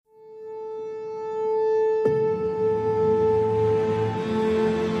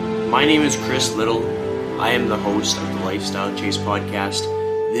My name is Chris Little. I am the host of the Lifestyle Chase podcast.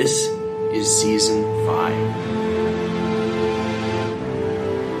 This is season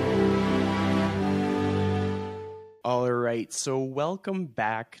 5. All right, so welcome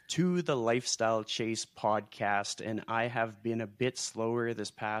back to the Lifestyle Chase podcast, and I have been a bit slower this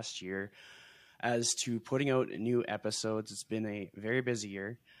past year as to putting out new episodes. It's been a very busy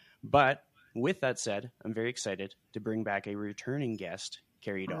year, but with that said, I'm very excited to bring back a returning guest,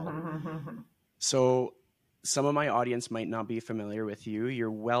 Carrie. So some of my audience might not be familiar with you.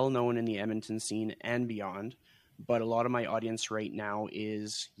 You're well known in the Edmonton scene and beyond, but a lot of my audience right now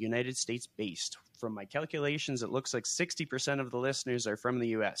is United States based. From my calculations, it looks like 60% of the listeners are from the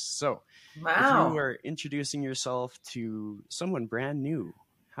US. So wow. If you are introducing yourself to someone brand new,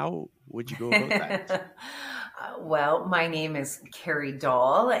 how would you go about that? Well, my name is Carrie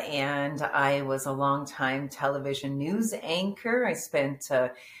Dahl, and I was a longtime television news anchor. I spent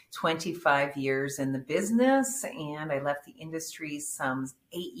 25 years in the business, and I left the industry some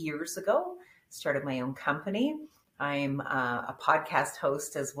 8 years ago, started my own company. I'm a podcast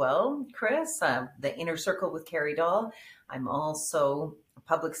host as well, Chris, the Inner Circle with Carrie Dahl. I'm also a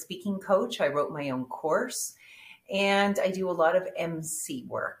public speaking coach. I wrote my own course, and I do a lot of MC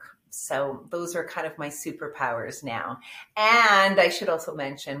work. So those are kind of my superpowers now. And I should also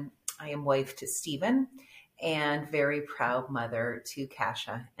mention, I am wife to Stephen and very proud mother to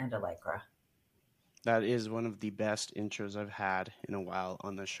Kasha and Allegra. That is one of the best intros I've had in a while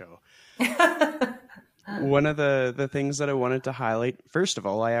on the show. One of the things that I wanted to highlight, first of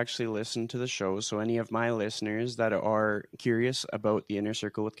all, I actually listened to the show. So any of my listeners that are curious about the Inner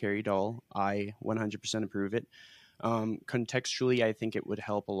Circle with Carrie Dahl, I 100% approve it. Contextually, I think it would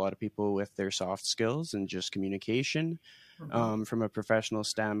help a lot of people with their soft skills and just communication. From a professional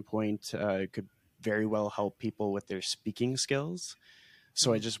standpoint, it could very well help people with their speaking skills.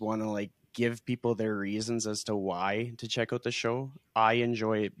 So I just want to give people their reasons as to why to check out the show. I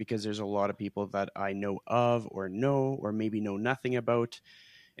enjoy it because there's a lot of people that I know of or maybe know nothing about,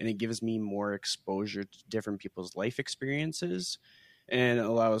 and it gives me more exposure to different people's life experiences. And it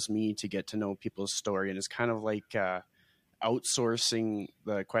allows me to get to know people's story. And it's kind of like outsourcing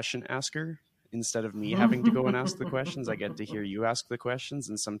the question asker. Instead of me having to go and ask the questions, I get to hear you ask the questions.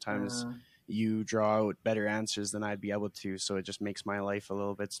 And sometimes you draw out better answers than I'd be able to. So it just makes my life a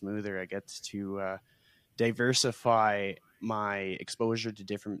little bit smoother. I get to diversify my exposure to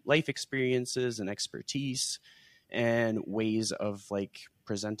different life experiences and expertise and ways of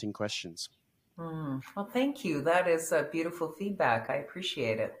presenting questions. Well, thank you. That is beautiful feedback. I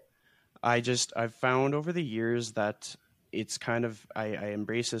appreciate it. I've found over the years that it's kind of, I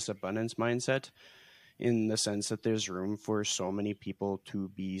embrace this abundance mindset in the sense that there's room for so many people to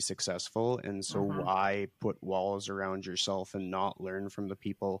be successful. And so why put walls around yourself and not learn from the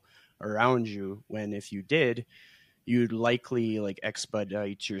people around you when if you did, you'd likely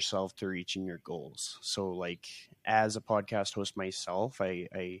expedite yourself to reaching your goals. So as a podcast host myself,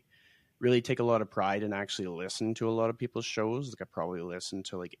 I really take a lot of pride in actually listening to a lot of people's shows. I probably listen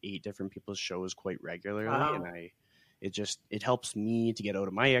to 8 different people's shows quite regularly. Wow. And it helps me to get out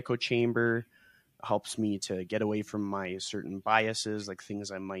of my echo chamber, helps me to get away from my certain biases, things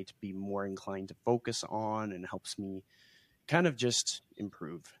I might be more inclined to focus on, and helps me kind of just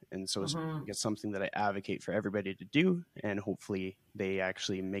improve. And so it's something that I advocate for everybody to do, and hopefully they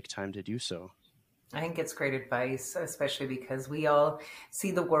actually make time to do so. I think it's great advice, especially because we all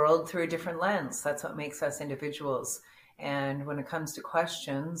see the world through a different lens. That's what makes us individuals. And when it comes to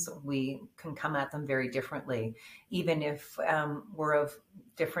questions, we can come at them very differently, even if we're of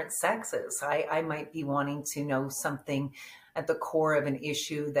different sexes. I might be wanting to know something at the core of an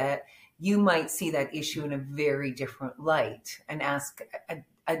issue that you might see that issue in a very different light and ask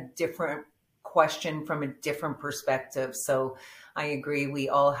a different question from a different perspective. So I agree. We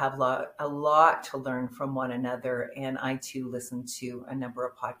all have a lot to learn from one another. And I too listen to a number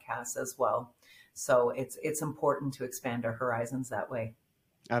of podcasts as well. So it's important to expand our horizons that way.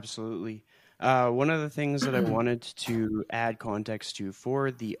 Absolutely. One of the things that I wanted to add context to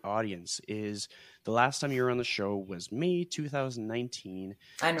for the audience is the last time you were on the show was May 2019.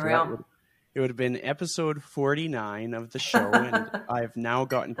 Unreal. So it would have been episode 49 of the show, and I've now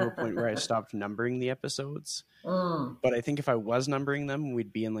gotten to a point where I stopped numbering the episodes. But I think if I was numbering them,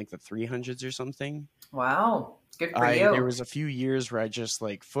 we'd be in the 300s or something. Wow. Good for you. There was a few years where I just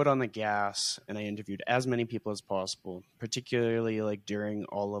foot on the gas, and I interviewed as many people as possible, particularly during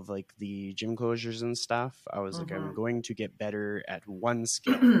all of the gym closures and stuff. I was I'm going to get better at one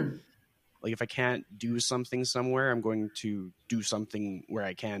skill. If I can't do something somewhere, I'm going to do something where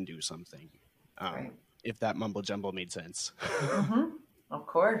I can do something. Right. If that mumble jumble made sense. Of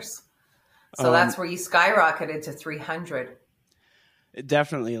course. So Um, that's where you skyrocketed to 300.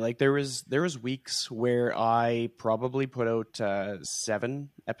 Definitely. Like there was weeks where I probably put out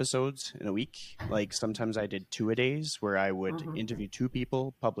 7 episodes in a week. Like sometimes I did 2 a days where I would Mm-hmm. interview 2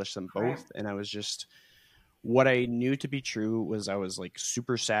 people, publish them Right. both, and I was just what I knew to be true was I was like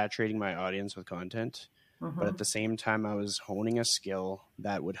super saturating my audience with content, but Mm-hmm. at the same time I was honing a skill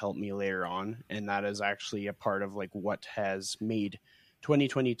that would help me later on, and that is actually a part of like what has made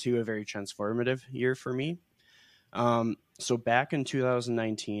 2022 a very transformative year for me. So back in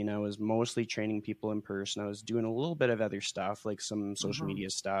 2019, I was mostly training people in person. I was doing a little bit of other stuff, like some social Mm-hmm.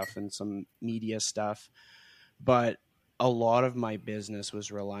 media stuff and some media stuff, but a lot of my business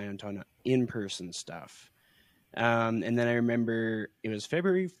was reliant on in-person stuff. And then I remember it was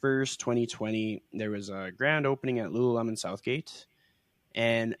February 1st, 2020. There was a grand opening at Lululemon Southgate.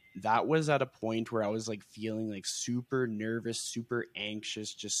 And that was at a point where I was like feeling like super nervous, super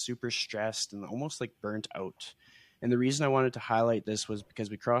anxious, just super stressed and almost like burnt out. And the reason I wanted to highlight this was because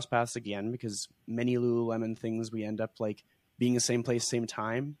we crossed paths again, because many Lululemon things we end up like being the same place, same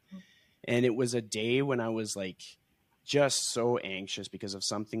time. And it was a day when I was like just so anxious because of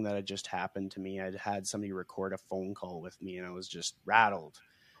something that had just happened to me. I'd had somebody record a phone call with me and I was just rattled.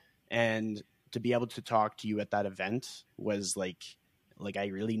 And to be able to talk to you at that event was like I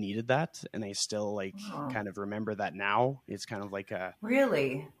really needed that, and I still like Oh, kind of remember that now. It's kind of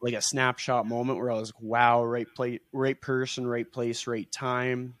really? like a snapshot moment where I was like, wow, right place, right person, right place, right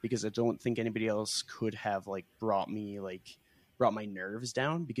time, because I don't think anybody else could have like brought my nerves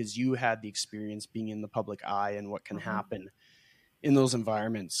down, because you had the experience being in the public eye and what can Mm-hmm. happen in those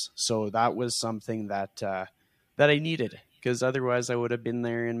environments. So that was something that I needed, because otherwise I would have been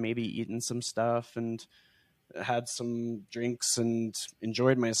there and maybe eaten some stuff and had some drinks and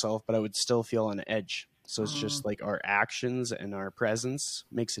enjoyed myself, but I would still feel on edge. So it's Mm. just like our actions and our presence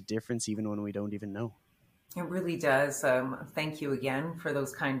makes a difference even when we don't even know. It really does. Thank you again for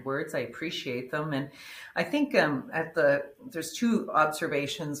those kind words. I appreciate them, and I think there's two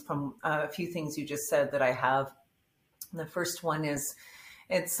observations from a few things you just said that I have. The first one is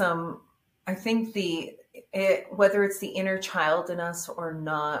it's I think whether it's the inner child in us or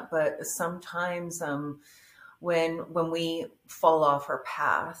not, but sometimes when we fall off our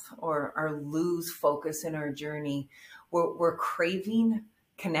path or lose focus in our journey, we're craving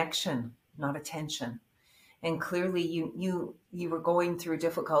connection, not attention. And clearly you were going through a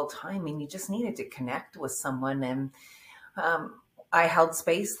difficult time and you just needed to connect with someone. And um, I held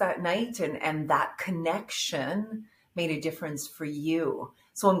space that night, and that connection made a difference for you.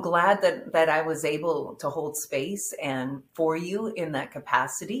 So I'm glad that I was able to hold space and for you in that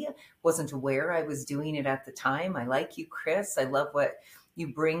capacity. Wasn't aware I was doing it at the time. I like you, Chris. I love what you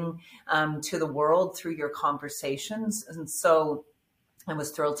bring to the world through your conversations. And so I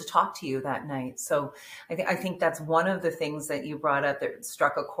was thrilled to talk to you that night. So I think that's one of the things that you brought up that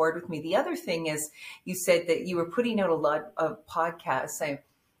struck a chord with me. The other thing is you said that you were putting out a lot of podcasts.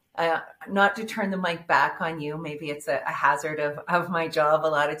 Not to turn the mic back on you, maybe it's a hazard of my job. A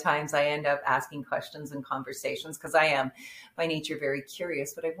lot of times I end up asking questions and conversations because I am by nature very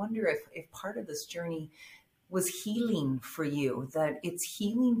curious. But I wonder if part of this journey was healing for you, that it's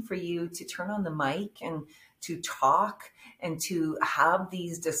healing for you to turn on the mic and to talk and to have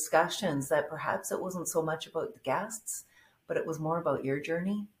these discussions, that perhaps it wasn't so much about the guests, but it was more about your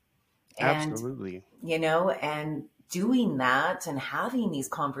journey. And, Absolutely. and doing that and having these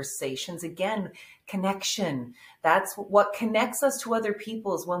conversations again, connection. That's what connects us to other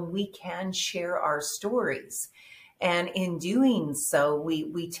people, is when we can share our stories. And in doing so,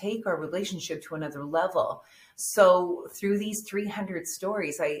 we take our relationship to another level. So through these 300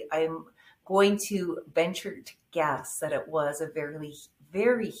 stories, I'm going to venture to guess that it was a very,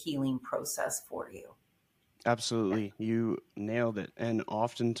 very healing process for you. Absolutely. You nailed it. And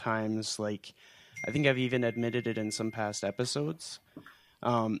oftentimes, like, I think I've even admitted it in some past episodes.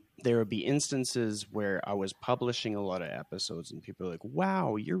 There would be instances where I was publishing a lot of episodes and people are like,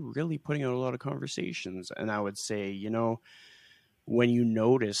 wow, you're really putting out a lot of conversations. And I would say, when you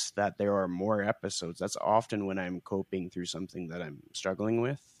notice that there are more episodes, that's often when I'm coping through something that I'm struggling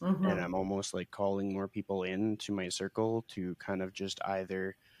with. And Mm-hmm. I'm almost like calling more people into my circle to kind of just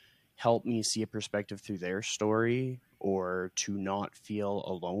either help me see a perspective through their story or to not feel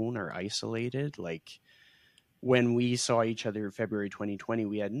alone or isolated. Like when we saw each other in February 2020,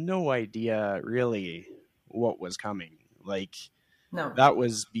 we had no idea really what was coming. Like No. that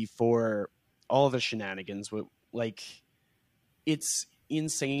was before all the shenanigans. Like it's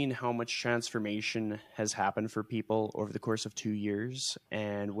insane how much transformation has happened for people over the course of 2 years.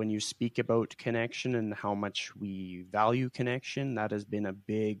 And when you speak about connection and how much we value connection, that has been a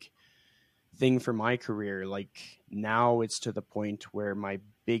big thing for my career. Like now it's to the point where my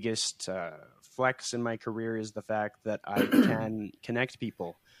biggest flex in my career is the fact that I can connect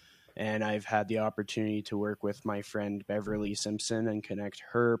people. And I've had the opportunity to work with my friend Beverly Simpson and connect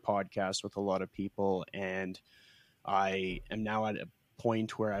her podcast with a lot of people. And I am now at a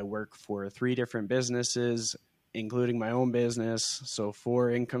point where I work for 3 different businesses, including my own business. So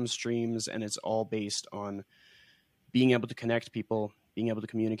 4 income streams, and it's all based on being able to connect people, being able to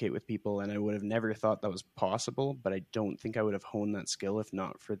communicate with people. And I would have never thought that was possible, but I don't think I would have honed that skill if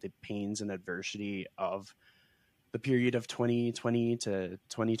not for the pains and adversity of the period of 2020 to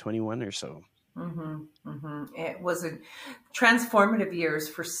 2021 or so. It was a transformative years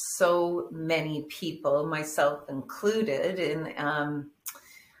for so many people, myself included. And,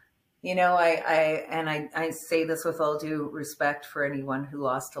 I say this with all due respect for anyone who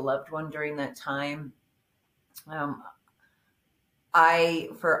lost a loved one during that time.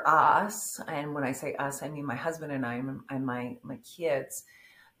 For us, and when I say us, I mean my husband and I and my kids,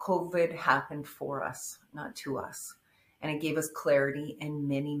 COVID happened for us, not to us. And it gave us clarity in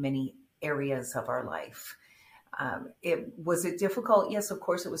many, many areas of our life. Was it difficult? Yes, of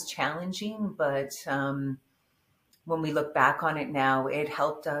course it was challenging, but when we look back on it now, it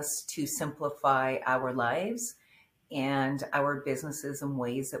helped us to simplify our lives and our businesses in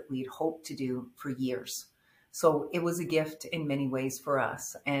ways that we'd hoped to do for years. So it was a gift in many ways for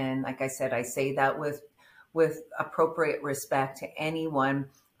us. And like I said, I say that with appropriate respect to anyone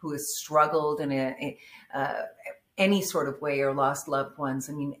who has struggled in any sort of way or lost loved ones.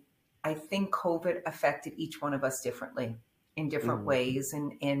 I mean, I think COVID affected each one of us differently in different ways.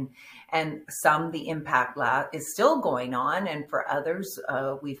 And some, the impact is still going on. And for others,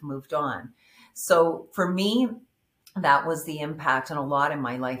 we've moved on. So for me, that was the impact. And a lot in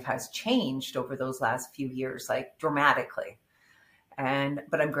my life has changed over those last few years, like dramatically.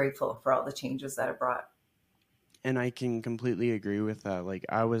 But I'm grateful for all the changes that it brought. And I can completely agree with that. Like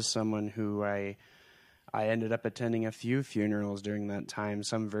I was someone who I ended up attending a few funerals during that time,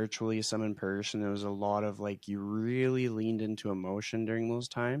 some virtually, some in person. It was a lot of like, you really leaned into emotion during those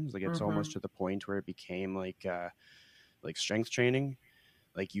times. Like it's almost to the point where it became like strength training.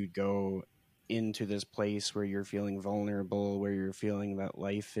 Like you'd go into this place where you're feeling vulnerable, where you're feeling that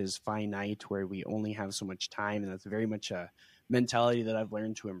life is finite, where we only have so much time. And that's very much a mentality that I've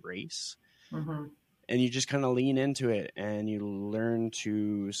learned to embrace. And you just kind of lean into it and you learn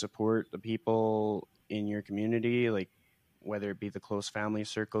to support the people in your community, like whether it be the close family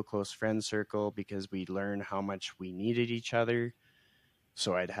circle, close friend circle, because we learn how much we needed each other.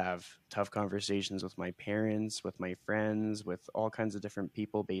 So I'd have tough conversations with my parents, with my friends, with all kinds of different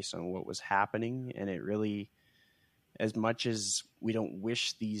people based on what was happening. And it really, as much as we don't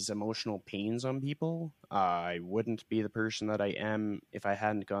wish these emotional pains on people, I wouldn't be the person that I am if I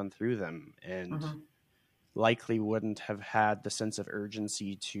hadn't gone through them, and likely wouldn't have had the sense of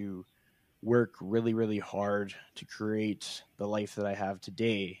urgency to work really, really hard to create the life that I have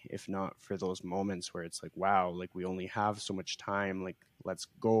today, if not for those moments where it's like, wow, like we only have so much time, like let's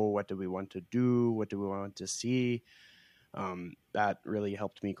go, what do we want to do, what do we want to see? That really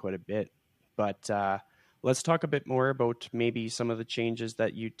helped me quite a bit. But let's talk a bit more about maybe some of the changes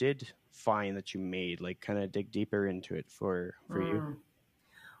that you did find that you made, like kind of dig deeper into it for you.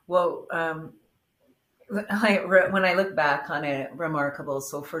 Well, when I look back on it, remarkable.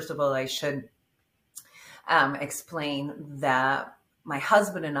 So first of all, I should explain that my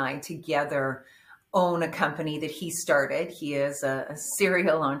husband and I together own a company that he started. He is a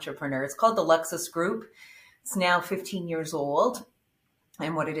serial entrepreneur. It's called the Luxus Group. It's now 15 years old.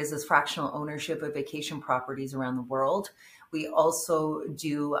 And what it is fractional ownership of vacation properties around the world. We also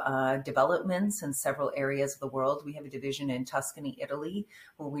do developments in several areas of the world. We have a division in Tuscany, Italy,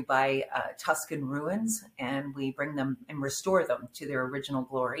 where we buy Tuscan ruins and we bring them and restore them to their original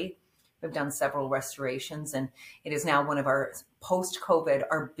glory. We've done several restorations, and it is now one of our, post-COVID,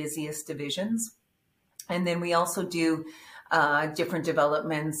 our busiest divisions. And then we also do different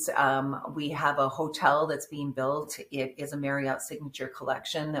developments. We have a hotel that's being built. It is a Marriott Signature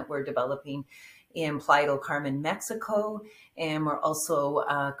Collection that we're developing in Playa del Carmen, Mexico. And we're also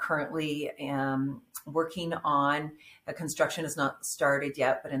currently working on, construction has not started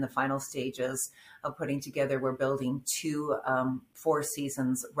yet, but in the final stages of putting together, we're building 2 Four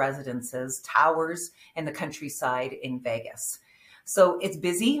Seasons residences, towers in the countryside in Vegas. So it's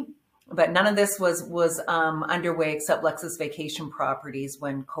busy. But none of this was underway except Luxus Vacation Properties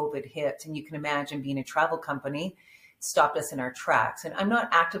when COVID hit. And you can imagine being a travel company, stopped us in our tracks. And I'm not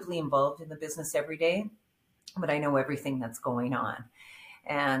actively involved in the business every day, but I know everything that's going on.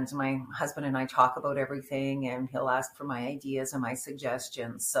 And my husband and I talk about everything, and he'll ask for my ideas and my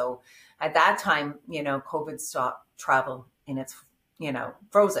suggestions. So at that time, COVID stopped travel in its,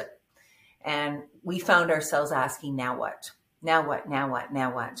 froze it. And we found ourselves asking, now what? Now what? Now what?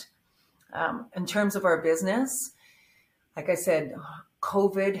 Now what? In terms of our business, like I said,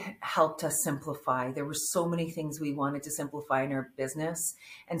 COVID helped us simplify. There were so many things we wanted to simplify in our business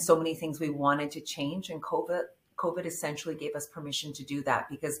and so many things we wanted to change. And COVID essentially gave us permission to do that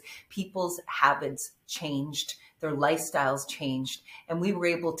because people's habits changed, their lifestyles changed, and we were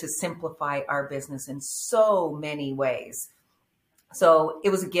able to simplify our business in so many ways. So it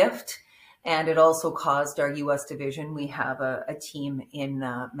was a gift. And it also caused our U.S. division. We have a team in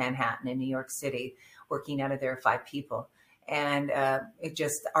Manhattan in New York City working out of there, 5 people. And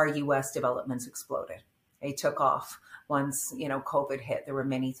our U.S. developments exploded. They took off once, COVID hit. There were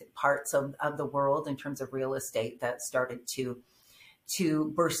many parts of the world in terms of real estate that started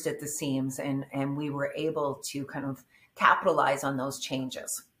to burst at the seams. And we were able to kind of capitalize on those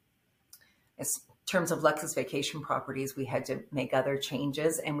changes. In terms of Lexus Vacation Properties, we had to make other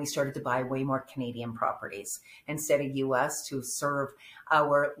changes, and we started to buy way more Canadian properties instead of US to serve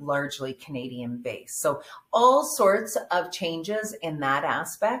our largely Canadian base. So all sorts of changes in that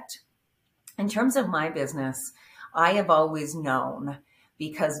aspect. In terms of my business, I have always known,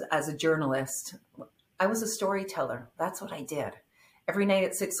 because as a journalist, I was a storyteller. That's what I did. Every night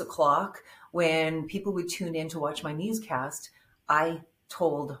at 6 o'clock, when people would tune in to watch my newscast, I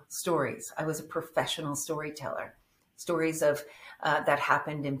told stories. I was a professional storyteller. Stories of that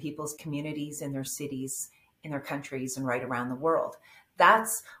happened in people's communities, in their cities, in their countries, and right around the world.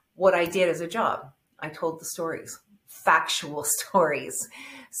 That's what I did as a job. I told the stories, factual stories.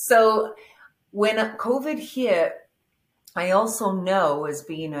 So when COVID hit, I also know, as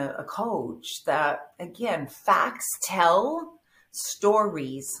being a coach, that again, facts tell,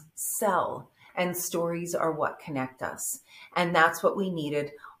 stories sell. And stories are what connect us. And that's what we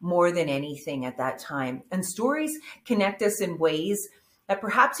needed more than anything at that time. And stories connect us in ways that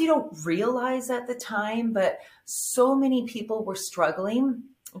perhaps you don't realize at the time, but so many people were struggling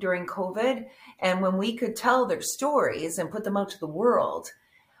during COVID. And when we could tell their stories and put them out to the world,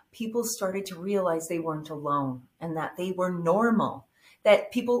 people started to realize they weren't alone and that they were normal,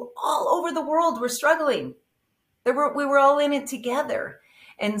 that people all over the world were struggling. We were all in it together.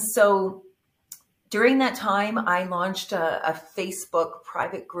 And so during that time, I launched a Facebook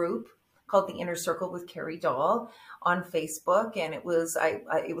private group called the Inner Circle with Carrie Dahl on Facebook. And it was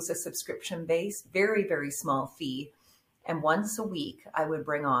a subscription based, very, very small fee. And once a week, I would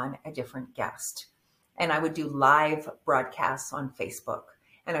bring on a different guest. And I would do live broadcasts on Facebook.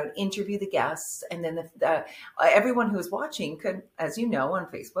 And I would interview the guests. And then everyone who was watching could, as you know, on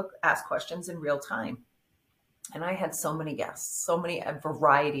Facebook, ask questions in real time. And I had so many guests, a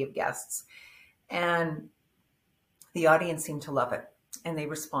variety of guests. And the audience seemed to love it, and they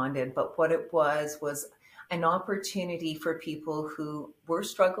responded. But what it was an opportunity for people who were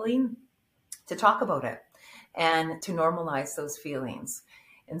struggling to talk about it and to normalize those feelings.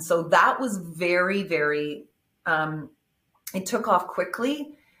 And so that was very, very, it took off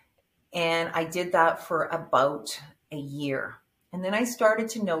quickly. And I did that for about a year. And then I started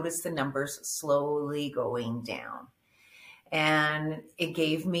to notice the numbers slowly going down. And it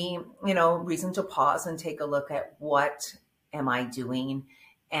gave me, reason to pause and take a look at what am I doing?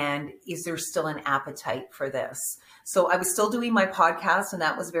 And is there still an appetite for this? So I was still doing my podcast, and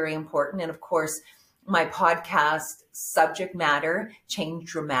that was very important. And of course, my podcast subject matter changed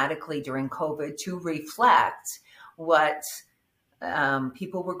dramatically during COVID to reflect what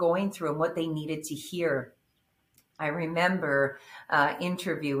people were going through and what they needed to hear. I remember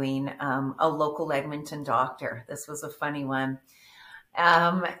interviewing a local Edmonton doctor. This was a funny one.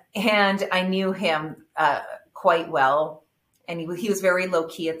 And I knew him quite well. And he was very low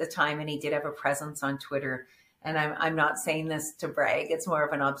key at the time, and he did have a presence on Twitter. And I'm not saying this to brag. It's more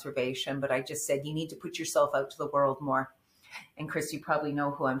of an observation, but I just said, you need to put yourself out to the world more. And Chris, you probably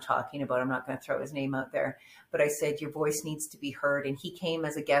know who I'm talking about. I'm not going to throw his name out there, but I said, your voice needs to be heard. And he came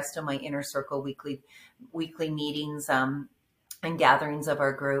as a guest on my Inner Circle weekly meetings and gatherings of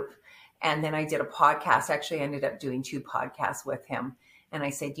our group. And then I did a podcast. Actually, I ended up doing 2 podcasts with him. And I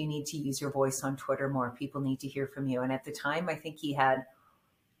said, you need to use your voice on Twitter more. People need to hear from you. And at the time, I think he had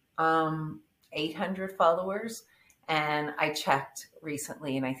 800 followers. And I checked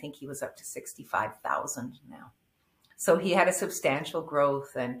recently, and I think he was up to 65,000 now. So he had a substantial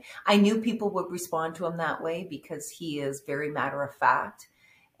growth, and I knew people would respond to him that way because he is very matter of fact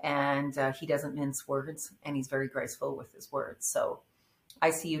and he doesn't mince words, and he's very graceful with his words. So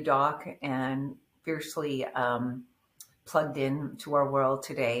I see you, Doc, and fiercely plugged in to our world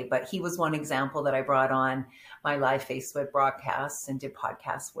today. But he was one example that I brought on my live Facebook broadcasts and did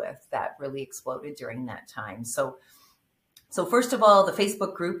podcasts with that really exploded during that time. So first of all, the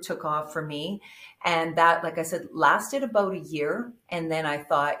Facebook group took off for me. And that, like I said, lasted about a year. And then I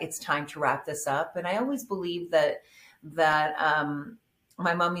thought it's time to wrap this up. And I always believed that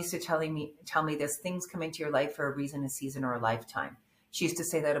my mom used to tell me this: things come into your life for a reason, a season, or a lifetime. She used to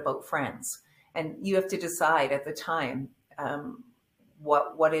say that about friends. And you have to decide at the time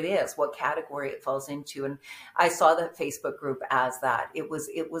what it is, what category it falls into. And I saw the Facebook group as that. It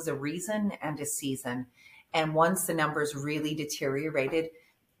was a reason and a season. And once the numbers really deteriorated,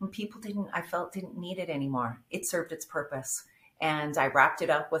 people didn't need it anymore. It served its purpose. And I wrapped it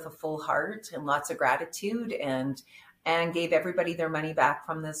up with a full heart and lots of gratitude, and gave everybody their money back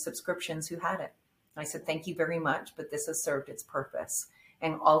from the subscriptions who had it. I said, thank you very much, but this has served its purpose.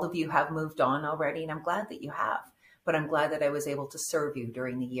 And all of you have moved on already, and I'm glad that you have. But I'm glad that I was able to serve you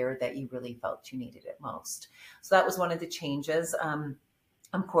during the year that you really felt you needed it most. So that was one of the changes.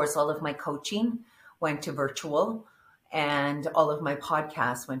 Of course, all of my coaching went to virtual, and all of my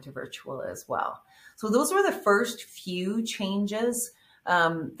podcasts went to virtual as well. So those were the first few changes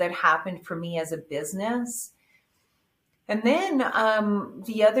that happened for me as a business. And then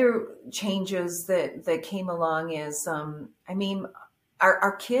the other changes that came along is,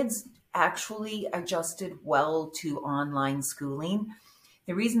 our kids actually adjusted well to online schooling.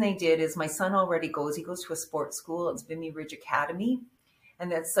 The reason they did is my son already goes to a sports school. It's Vimy Ridge Academy.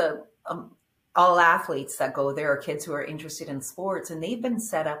 And that's all athletes that go there are kids who are interested in sports. And they've been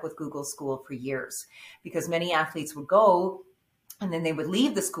set up with Google School for years, because many athletes would go and then they would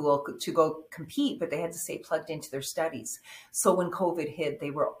leave the school to go compete, but they had to stay plugged into their studies. So when COVID hit, they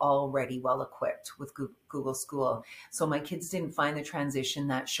were already well equipped with Google School. So my kids didn't find the transition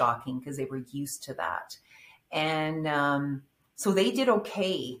that shocking, because they were used to that. And so they did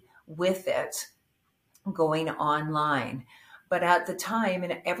okay with it going online. But at the time,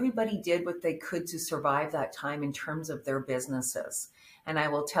 and everybody did what they could to survive that time in terms of their businesses. And I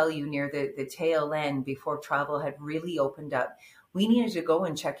will tell you, near the tail end, before travel had really opened up, we needed to go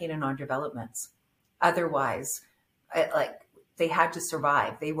and check in on our developments. Otherwise, they had to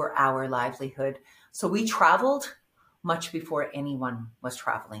survive. They were our livelihood. So we traveled much before anyone was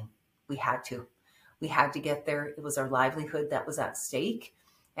traveling. We had to get there. It was our livelihood that was at stake,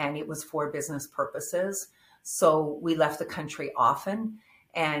 and it was for business purposes. So we left the country often.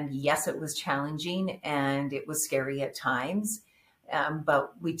 And yes, it was challenging and it was scary at times.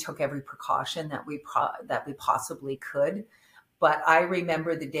 But we took every precaution that we possibly could. But I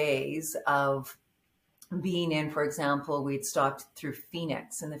remember the days of being in, for example, we'd stopped through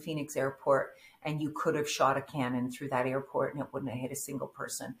Phoenix, in the Phoenix airport, and you could have shot a cannon through that airport and it wouldn't have hit a single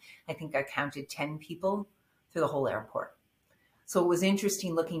person. I think I counted 10 people through the whole airport. So it was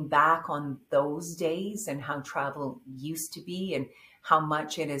interesting looking back on those days and how travel used to be and how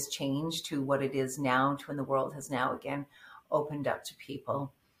much it has changed to what it is now, to when the world has now again opened up to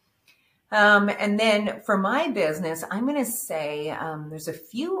people. And then for my business, I'm going to say there's a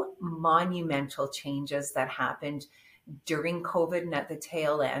few monumental changes that happened during COVID and at the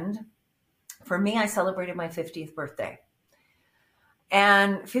tail end. For me, I celebrated my 50th birthday.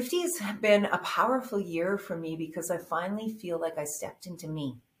 And 50 has been a powerful year for me because I finally feel like I stepped into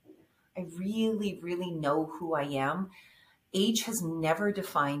me. I really, really know who I am. Age has never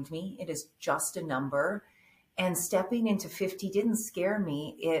defined me. It is just a number. And stepping into 50 didn't scare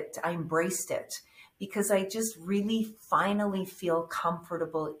me. I embraced it because I just really finally feel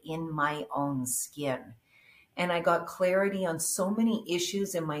comfortable in my own skin. And I got clarity on so many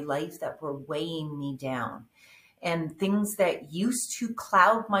issues in my life that were weighing me down, and things that used to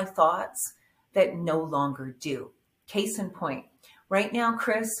cloud my thoughts that no longer do. Case in point, right now,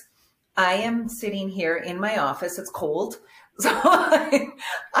 Chris, I am sitting here in my office. It's cold. So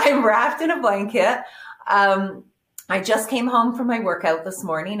I'm wrapped in a blanket. I just came home from my workout this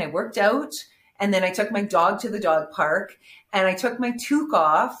morning. I worked out, and then I took my dog to the dog park, and I took my toque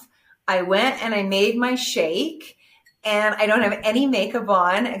off. I went and I made my shake, and I don't have any makeup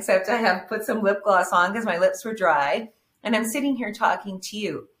on except I have put some lip gloss on because my lips were dry. And I'm sitting here talking to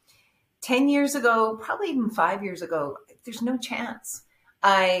you. 10 years ago, probably even 5 years ago, there's no chance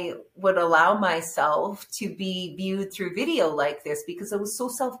I would allow myself to be viewed through video like this because I was so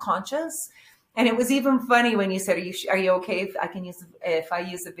self-conscious. And it was even funny when you said, are you okay if I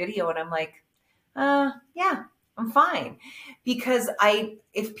use the video? And I'm like, yeah, I'm fine. Because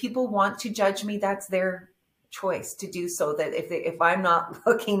if people want to judge me, that's their choice to do so, that if I'm not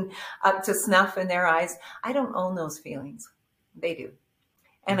looking up to snuff in their eyes, I don't own those feelings. They do.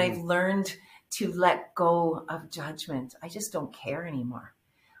 And I've learned to let go of judgment. I just don't care anymore.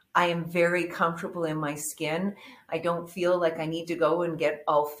 I am very comfortable in my skin. I don't feel like I need to go and get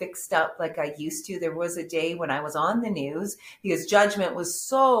all fixed up like I used to. There was a day when I was on the news because judgment was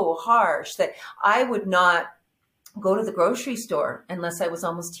so harsh that I would not go to the grocery store unless I was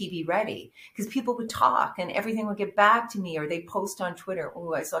almost TV ready, because people would talk and everything would get back to me, or they post on Twitter,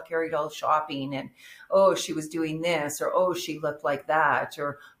 oh, I saw Carrie Doll shopping, and oh, she was doing this, or oh, she looked like that,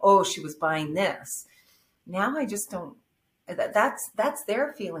 or oh, she was buying this. Now I just don't, that's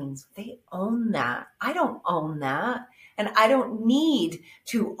their feelings. They own that. I don't own that. And I don't need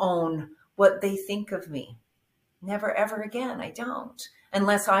to own what they think of me. Never, ever again. I don't,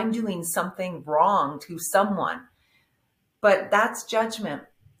 unless I'm doing something wrong to someone. But that's judgment,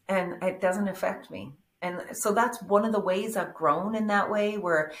 and it doesn't affect me. And so that's one of the ways I've grown in that way,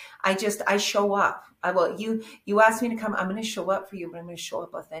 where I show up. You asked me to come, I'm going to show up for you, but I'm going to show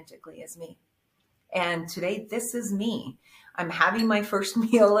up authentically as me. And today, this is me. I'm having my first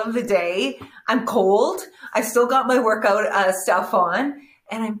meal of the day. I'm cold. I've still got my workout stuff on,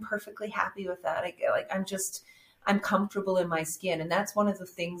 and I'm perfectly happy with that. I'm comfortable in my skin. And that's one of the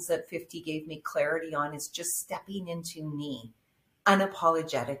things that 50 gave me clarity on, is just stepping into me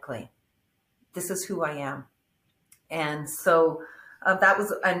unapologetically. This is who I am. And so that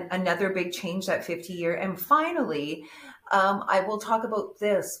was another big change that 50 year. And finally, I will talk about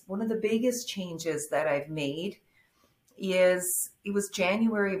this. One of the biggest changes that I've made is, it was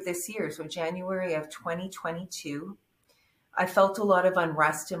January of this year. So January of 2022, I felt a lot of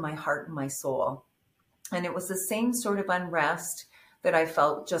unrest in my heart and my soul. And it was the same sort of unrest that I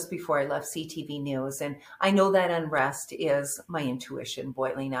felt just before I left CTV News. And I know that unrest is my intuition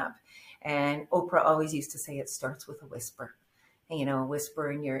boiling up. And Oprah always used to say it starts with a whisper. And, you know, a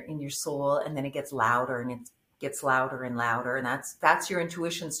whisper in your soul, and then it gets louder and it gets louder and louder. And that's your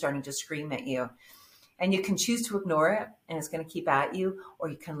intuition starting to scream at you. And you can choose to ignore it, and it's going to keep at you, or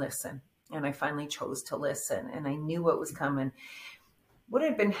you can listen. And I finally chose to listen, and I knew what was coming. What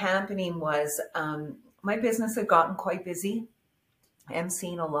had been happening was, my business had gotten quite busy. I'm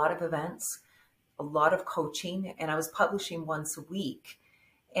seeing a lot of events, a lot of coaching, and I was publishing once a week.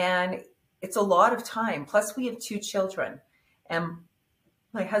 And it's a lot of time. Plus, we have 2 children, and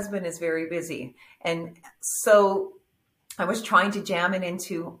my husband is very busy. And so I was trying to jam it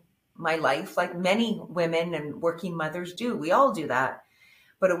into my life, like many women and working mothers do. We all do that.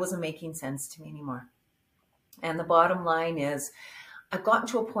 But it wasn't making sense to me anymore. And the bottom line is, I've gotten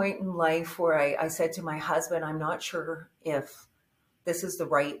to a point in life where I said to my husband, I'm not sure if this is the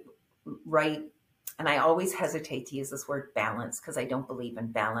right, and I always hesitate to use this word balance, because I don't believe in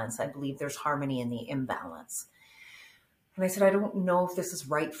balance. I believe there's harmony in the imbalance. And I said, I don't know if this is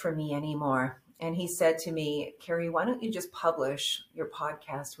right for me anymore. And he said to me, Carrie, why don't you just publish your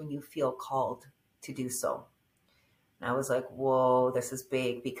podcast when you feel called to do so? And I was like, whoa, this is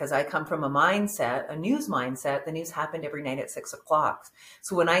big, because I come from a mindset, a news mindset. The news happened every night at 6 o'clock.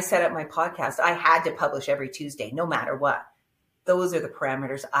 So when I set up my podcast, I had to publish every Tuesday, no matter what. Those are the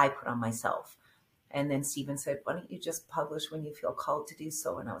parameters I put on myself. And then Stephen said, why don't you just publish when you feel called to do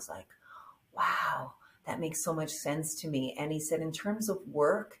so? And I was like, wow, that makes so much sense to me. And he said, in terms of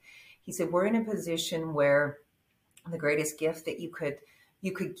work, he said, we're in a position where the greatest gift that you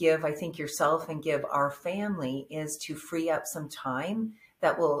could give, I think, yourself and give our family, is to free up some time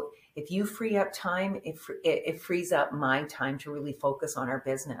that will, if you free up time, it frees up my time to really focus on our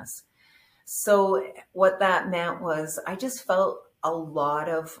business. So what that meant was, I just felt a lot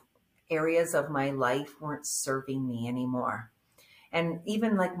of areas of my life weren't serving me anymore. And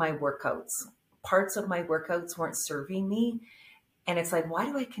even like my workouts, parts of my workouts weren't serving me. And it's like, why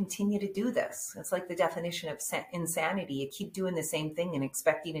do I continue to do this? It's like the definition of insanity. You keep doing the same thing and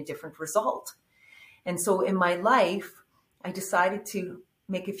expecting a different result. And so in my life, I decided to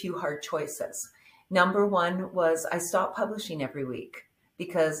make a few hard choices. Number one was, I stopped publishing every week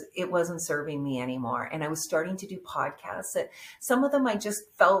because it wasn't serving me anymore. And I was starting to do podcasts that some of them I just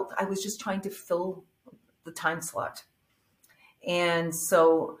felt I was just trying to fill the time slot. And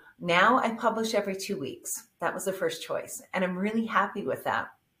so now I publish every 2 weeks. That was the first choice. And I'm really happy with that.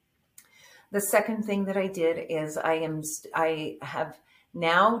 The second thing that I did is I have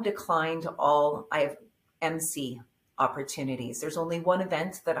now declined all, I have MC opportunities. There's only one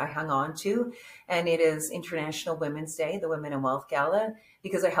event that I hung on to, and it is International Women's Day, the Women in Wealth Gala,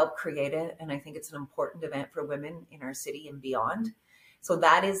 because I helped create it. And I think it's an important event for women in our city and beyond. So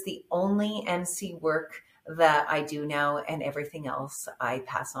that is the only MC work that I do now, and everything else I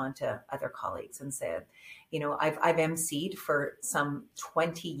pass on to other colleagues and said, I've emceed for some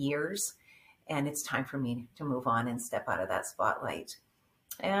 20 years, and it's time for me to move on and step out of that spotlight.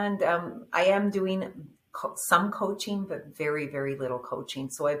 And I am doing some coaching, but very, very little coaching.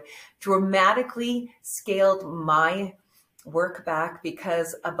 So I've dramatically scaled my work back,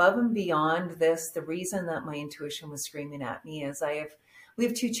 because above and beyond this, the reason that my intuition was screaming at me is we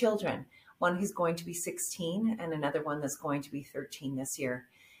have 2 children, one who's going to be 16 and another one that's going to be 13 this year,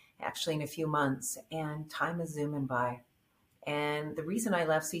 actually in a few months, and time is zooming by. And the reason I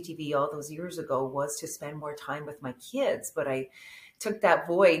left CTV all those years ago was to spend more time with my kids, but I took that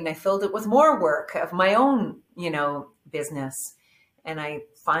void and I filled it with more work of my own, business. And I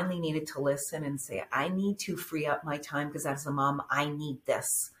finally needed to listen and say, I need to free up my time, because as a mom, I need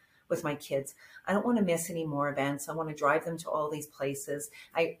this with my kids. I don't want to miss any more events. I want to drive them to all these places.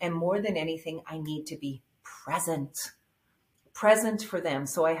 And more than anything, I need to be present for them.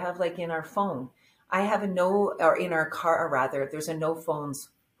 So I have, like, in our phone, I have or in our car, rather, there's a no phones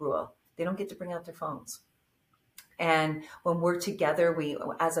rule. They don't get to bring out their phones. And when we're together, we,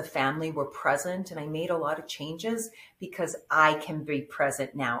 as a family, we're present. And I made a lot of changes because I can be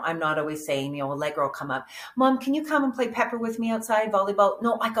present now. I'm not always saying, Allegra will come up, Mom, can you come and play pepper with me outside volleyball?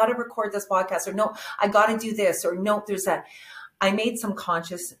 No, I got to record this podcast, or no, I got to do this, or no, there's that. I made some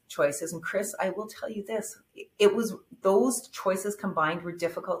conscious choices. And Chris, I will tell you this, it was those choices combined were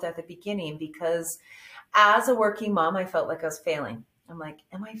difficult at the beginning, because as a working mom, I felt like I was failing. I'm like,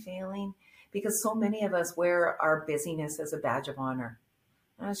 am I failing? Because so many of us wear our busyness as a badge of honor.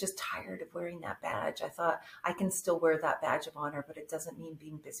 And I was just tired of wearing that badge. I thought I can still wear that badge of honor, but it doesn't mean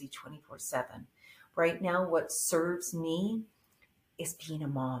being busy 24/7. Right now, what serves me is being a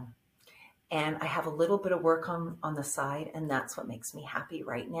mom. And I have a little bit of work on the side, and that's what makes me happy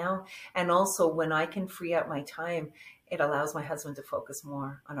right now. And also, when I can free up my time, it allows my husband to focus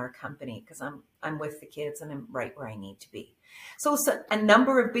more on our company, because I'm with the kids and I'm right where I need to be. So a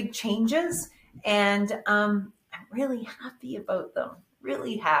number of big changes, and I'm really happy about them.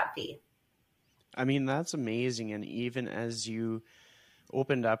 Really happy. I mean, that's amazing. And even as you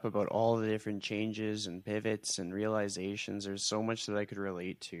opened up about all the different changes and pivots and realizations, there's so much that I could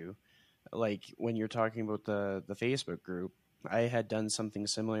relate to. Like when you're talking about the Facebook group, I had done something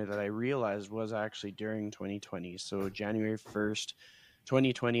similar that I realized was actually during 2020. So January 1st,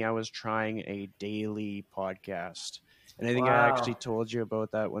 2020, I was trying a daily podcast. And I think I actually Wow. told you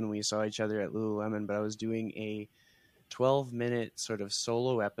about that when we saw each other at Lululemon, but I was doing a 12-minute sort of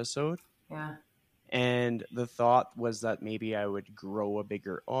solo episode. Yeah. And the thought was that maybe I would grow a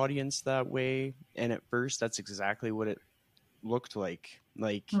bigger audience that way. And at first, that's exactly what it looked like.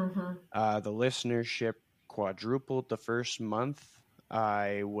 Mm-hmm. The listenership quadrupled the first month.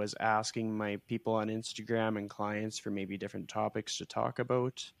 I was asking my people on Instagram and clients for maybe different topics to talk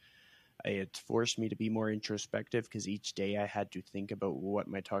about. It forced me to be more introspective, because each day I had to think about what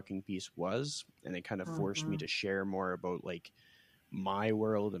my talking piece was, and it kind of forced me Mm-hmm. to share more about like my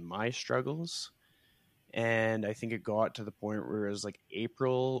world and my struggles. And I think it got to the point where it was like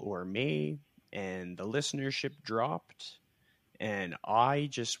April or May, and the listenership dropped, and I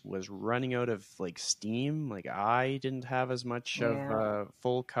just was running out of like steam. Like I didn't have as much of Yeah. a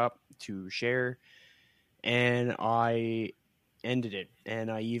full cup to share, and I ended it. And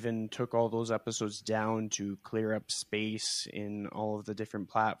I even took all those episodes down to clear up space in all of the different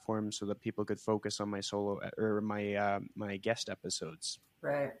platforms so that people could focus on my solo or my guest episodes.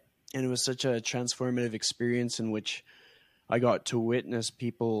 Right. And it was such a transformative experience in which I got to witness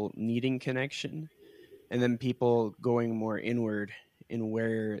people needing connection, and then people going more inward, in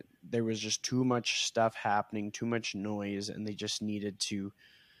where there was just too much stuff happening, too much noise, and they just needed to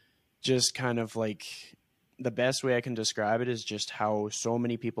just kind of like, the best way I can describe it is just how so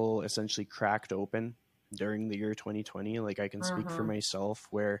many people essentially cracked open during the year 2020. Like I can speak for Mm-hmm. myself,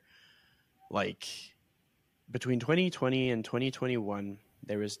 where like between 2020 and 2021,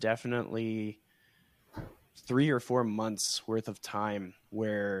 there was definitely 3 or 4 months worth of time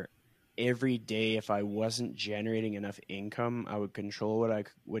where every day, if I wasn't generating enough income, I would control what I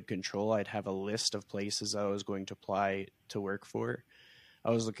would control. I'd have a list of places I was going to apply to work for. I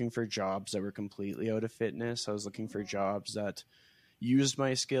was looking for jobs that were completely out of fitness. I was looking for jobs that used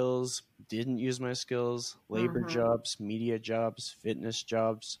my skills, didn't use my skills, labor Mm-hmm. jobs, media jobs, fitness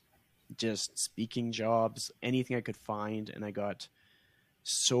jobs, just speaking jobs, anything I could find. And I got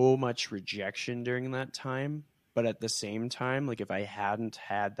so much rejection during that time. But at the same time, like if I hadn't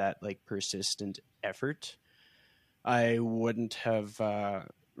had that like persistent effort, I wouldn't have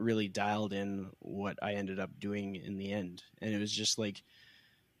really dialed in what I ended up doing in the end. And it was just like,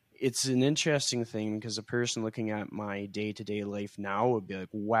 it's an interesting thing because a person looking at my day-to-day life now would be like,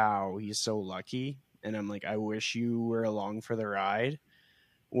 wow, he's so lucky. And I'm like, I wish you were along for the ride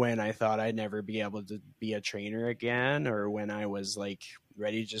when I thought I'd never be able to be a trainer again, or when I was like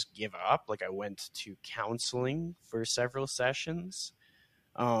ready to just give up. Like I went to counseling for several sessions.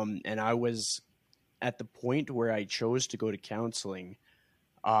 And I was at the point where I chose to go to counseling.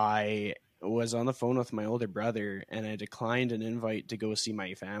 I was on the phone with my older brother and I declined an invite to go see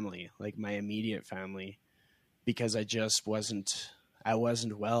my family, like my immediate family, because I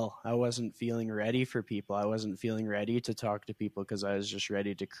wasn't well. I wasn't feeling ready for people. I wasn't feeling ready to talk to people because I was just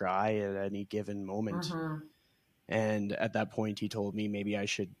ready to cry at any given moment. Mm-hmm. And at that point he told me maybe I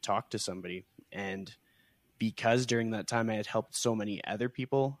should talk to somebody. And because during that time I had helped so many other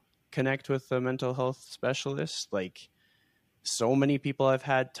people connect with a mental health specialist, like so many people have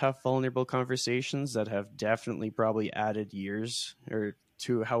had tough, vulnerable conversations that have definitely probably added years or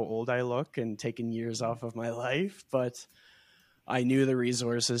to how old I look and taken years off of my life. But I knew the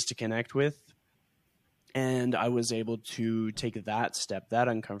resources to connect with, and I was able to take that step, that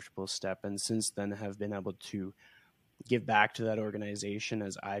uncomfortable step. And since then have been able to give back to that organization.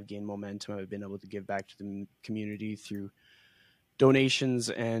 As I've gained momentum, I've been able to give back to the community through donations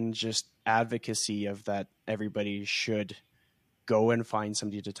and just advocacy of that everybody should go and find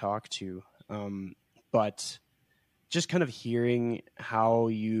somebody to talk to. But just kind of hearing how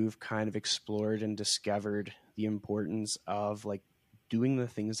you've kind of explored and discovered the importance of like doing the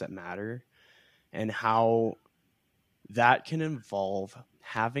things that matter, and how that can involve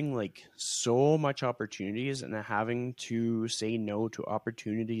having like so much opportunities and having to say no to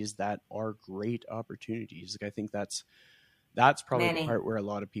opportunities that are great opportunities. Like I think that's probably the Many. part where a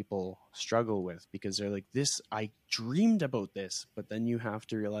lot of people struggle with, because they're like, this, I dreamed about this, but then you have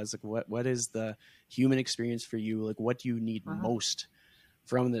to realize like what is the human experience for you? Like what do you need Mm-hmm. most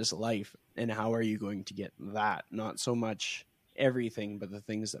from this life, and how are you going to get that? Not so much everything, but the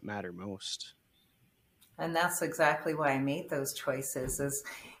things that matter most. And that's exactly why I made those choices. Is,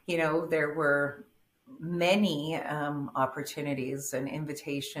 there were many opportunities and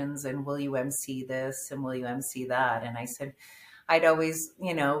invitations, and will you MC this and will you MC that? And I said, I'd always,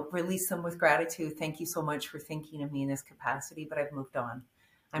 release them with gratitude. Thank you so much for thinking of me in this capacity, but I've moved on.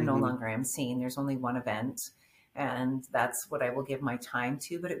 I'm no Mm-hmm. longer MCing. There's only one event, and that's what I will give my time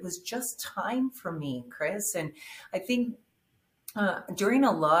to. But it was just time for me, Chris. And I think during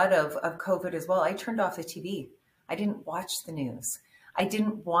a lot of COVID as well, I turned off the TV. I didn't watch the news. I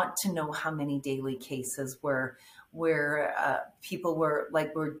didn't want to know how many daily cases were where people were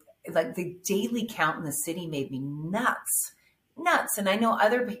like the daily count in the city made me nuts. And I know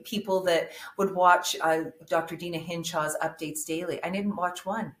other people that would watch Dr. Dina Hinshaw's updates daily. I didn't watch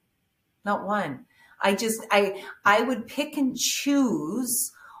one, not one. I would pick and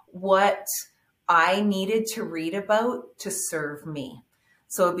choose what I needed to read about to serve me.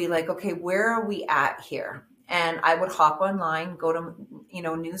 So it'd be like, okay, where are we at here? And I would hop online, go to,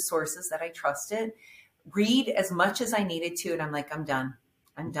 news sources that I trusted, read as much as I needed to. And I'm like, I'm done.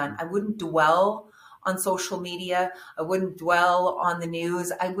 I wouldn't dwell on social media. I wouldn't dwell on the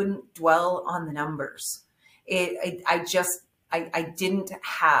news. I wouldn't dwell on the numbers. I didn't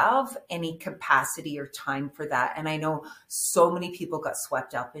have any capacity or time for that. And I know so many people got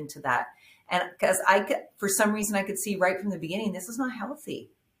swept up into that. And because for some reason, I could see right from the beginning, this is not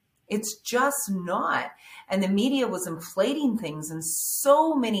healthy. It's just not. And the media was inflating things in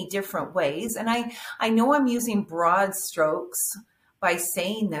so many different ways. And I know I'm using broad strokes by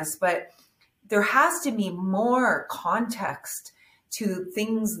saying this, but there has to be more context to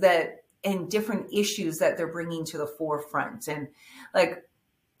things and different issues that they're bringing to the forefront. And like,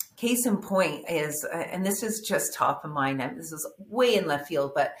 case in point is, and this is just top of mind, this is way in left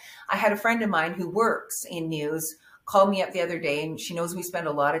field, but I had a friend of mine who works in news called me up the other day, and she knows we spend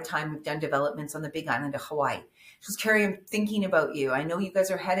a lot of time, we've done developments on the big island of Hawaii. She goes, Carrie, I'm thinking about you. I know you guys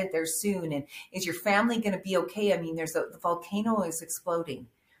are headed there soon. And is your family going to be okay? I mean, the volcano is exploding.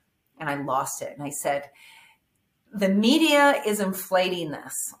 And I lost it. And I said, the media is inflating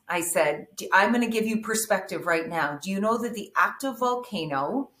this. I said, I'm going to give you perspective right now. Do you know that the active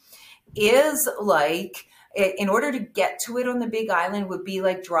volcano is like, in order to get to it on the Big Island would be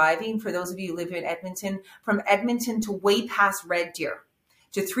like driving, for those of you who live in Edmonton, from Edmonton to way past Red Deer,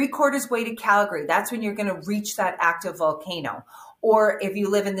 to 3/4 way to Calgary. That's when you're going to reach that active volcano. Or if you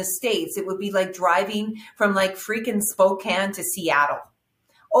live in the States, it would be like driving from like freaking Spokane to Seattle.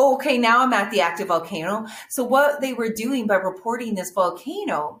 Oh, okay, now I'm at the active volcano. So what they were doing by reporting this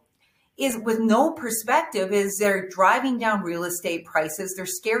volcano is, with no perspective, is they're driving down real estate prices. They're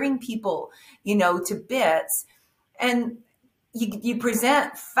scaring people, to bits. And you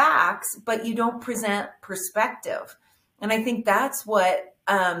present facts, but you don't present perspective. And I think that's what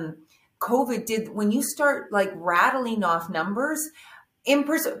COVID did. When you start like rattling off numbers in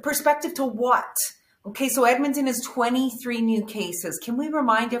perspective to what? Okay, so Edmonton is 23 new cases. Can we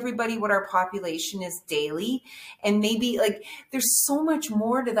remind everybody what our population is daily? And maybe like there's so much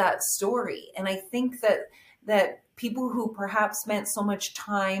more to that story. And I think that people who perhaps spent so much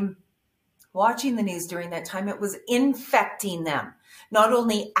time watching the news during that time, it was infecting them, not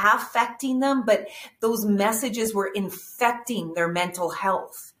only affecting them, but those messages were infecting their mental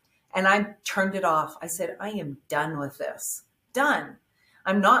health. And I turned it off. I said, I am done with this. Done.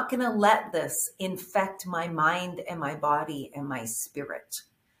 I'm not going to let this infect my mind and my body and my spirit.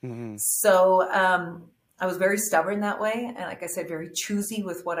 Mm-hmm. So I was very stubborn that way. And like I said, very choosy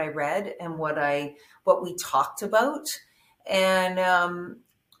with what I read and what we talked about. And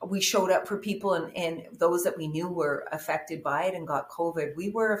we showed up for people and those that we knew were affected by it and got COVID. We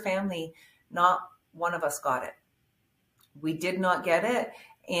were a family, not one of us got it. We did not get it.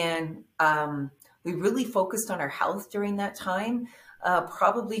 And we really focused on our health during that time.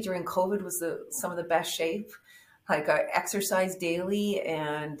 Probably during COVID was some of the best shape. Like I exercise daily,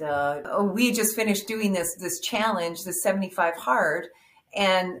 and we just finished doing this challenge, the 75 hard,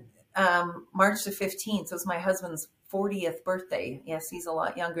 and March the 15th was my husband's 40th birthday. Yes, he's a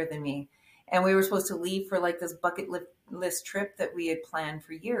lot younger than me. And we were supposed to leave for like this bucket list trip that we had planned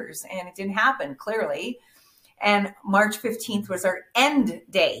for years. And it didn't happen, clearly. And March 15th was our end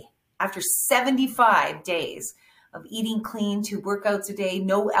day after 75 days of eating clean, 2 workouts a day,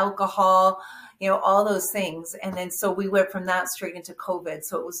 no alcohol, all those things. And then so we went from that straight into COVID.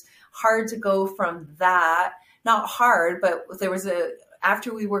 So it was hard to go from that. Not hard, but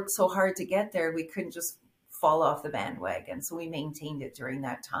after we worked so hard to get there, we couldn't just fall off the bandwagon. So we maintained it during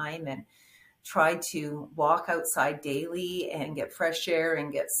that time and tried to walk outside daily and get fresh air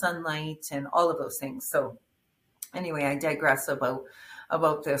and get sunlight and all of those things. So anyway, I digress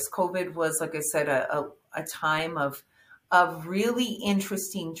about this. COVID was, like I said, a time of really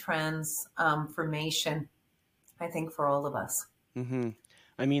interesting transformation, I think, for all of us. Mm-hmm.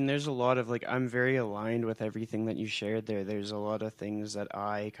 I mean, there's a lot of I'm very aligned with everything that you shared there. There's a lot of things that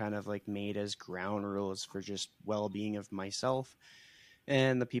I kind of made as ground rules for just well-being of myself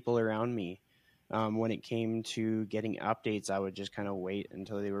and the people around me. When it came to getting updates, I would just kind of wait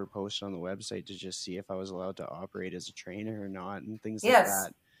until they were posted on the website to just see if I was allowed to operate as a trainer or not and things like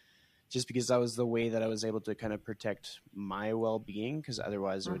that. Just because that was the way that I was able to kind of protect my well-being, because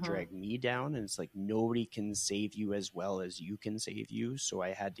otherwise it would drag me down. And it's like nobody can save you as well as you can save you. So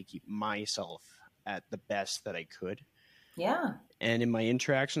I had to keep myself at the best that I could. Yeah. And in my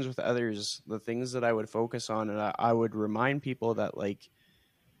interactions with others, the things that I would focus on, and I would remind people that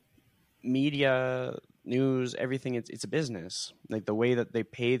media, news, everything, it's a business. The way that they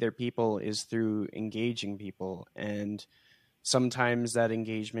pay their people is through engaging people. And sometimes that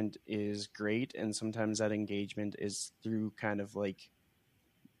engagement is great, and sometimes that engagement is through kind of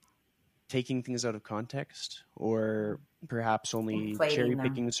taking things out of context, or perhaps only cherry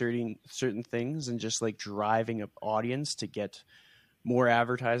picking certain things and just driving up audience to get more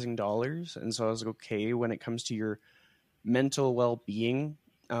advertising dollars. And so I was like, okay, when it comes to your mental well-being,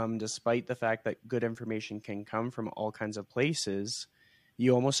 despite the fact that good information can come from all kinds of places,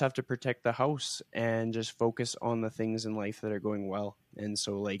 you almost have to protect the house and just focus on the things in life that are going well. And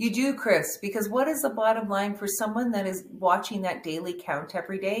so you do, Chris, because what is the bottom line for someone that is watching that daily count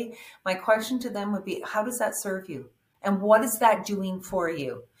every day? My question to them would be, how does that serve you? And what is that doing for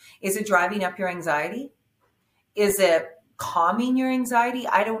you? Is it driving up your anxiety? Is it calming your anxiety?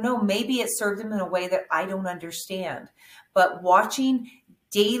 I don't know. Maybe it served them in a way that I don't understand. But watching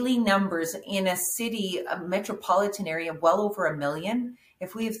daily numbers in a city, a metropolitan area, well over 1 million,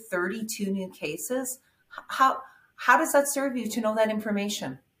 if we have 32 new cases, how does that serve you to know that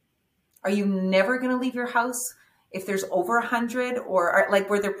information? Are you never going to leave your house if there's over 100, or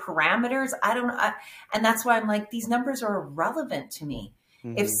were there parameters? I don't know. And that's why I'm these numbers are irrelevant to me.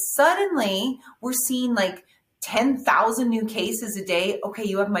 Mm-hmm. If suddenly we're seeing 10,000 new cases a day, okay,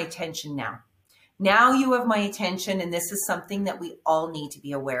 you have my attention now. Now you have my attention, and this is something that we all need to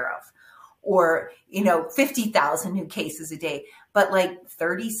be aware of. Or, 50,000 new cases a day, but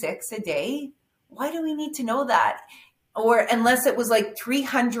 36 a day? Why do we need to know that? Or unless it was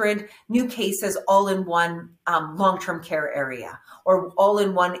 300 new cases all in one long-term care area, or all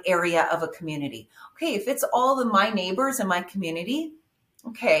in one area of a community. Okay, if it's all of my neighbors in my community,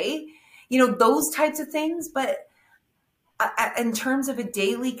 okay, those types of things. But in terms of a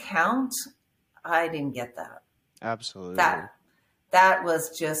daily count, I didn't get that. Absolutely. That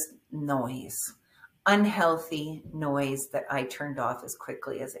was just noise. unhealthy noise that I turned off as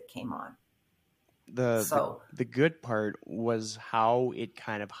quickly as it came on. the the So, the good part was how it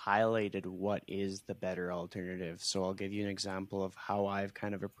kind of highlighted what is the better alternative. So I'll give you an example of how I've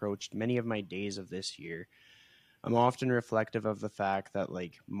kind of approached many of my days of this year. I'm often reflective of the fact that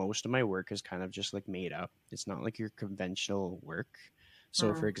like most of my work is kind of just like made up. It's not like your conventional work.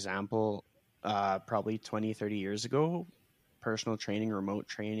 So for mm, example, probably 20, 30 years ago, personal training, remote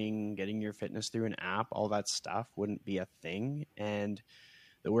training, getting your fitness through an app, all that stuff wouldn't be a thing. And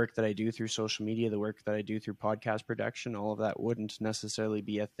the work that I do through social media, the work that I do through podcast production, all of that wouldn't necessarily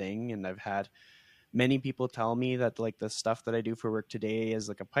be a thing. And I've had many people tell me that like the stuff that I do for work today is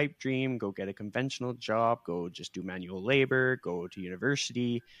like a pipe dream. Go get a conventional job, go just do manual labor, go to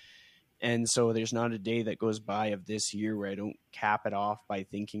university. And so there's not a day that goes by of this year where I don't cap it off by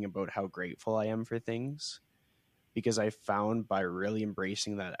thinking about how grateful I am for things. Because I found by really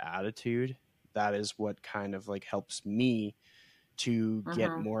embracing that attitude, that is what kind of like helps me to get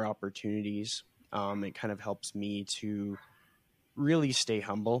mm-hmm, more opportunities. It kind of helps me to really stay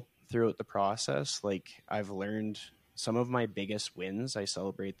humble throughout the process. Like I've learned some of my biggest wins, I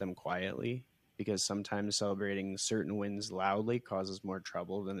celebrate them quietly because sometimes celebrating certain wins loudly causes more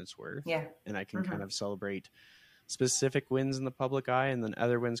trouble than it's worth. yeah, And I can mm-hmm, kind of celebrate specific wins in the public eye, and then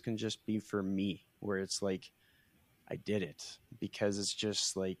other wins can just be for me, where it's like, I did it because it's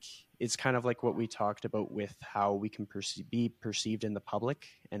just like it's kind of like what we talked about with how we can be perceived in the public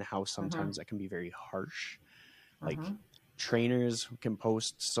and how mm-hmm, sometimes that can be very harsh. Like mm-hmm, trainers can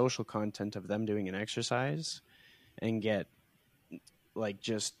post social content of them doing an exercise and get like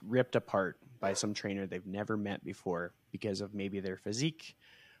just ripped apart by some trainer they've never met before because of maybe their physique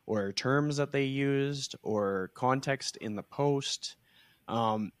or terms that they used or context in the post.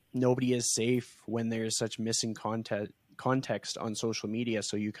 Nobody is safe when there's such missing context on social media.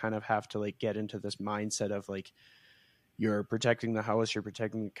 So you kind of have to like get into this mindset of like, you're protecting the house, you're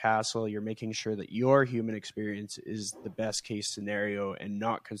protecting the castle, you're making sure that your human experience is the best case scenario and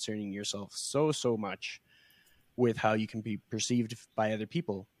not concerning yourself so much with how you can be perceived by other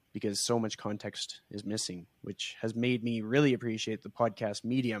people because so much context is missing, which has made me really appreciate the podcast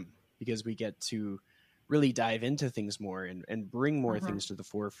medium because we get to really dive into things more and bring more mm-hmm. things to the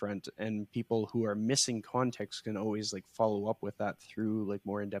forefront, and people who are missing context can always like follow up with that through like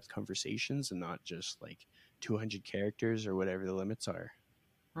more in-depth conversations and not just like 200 characters or whatever the limits are.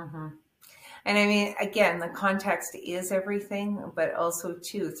 Mm-hmm. And I mean, again, the context is everything, but also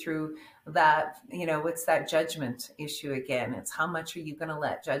too through that, it's that judgment issue again. It's how much are you going to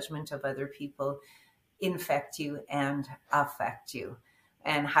let judgment of other people infect you and affect you?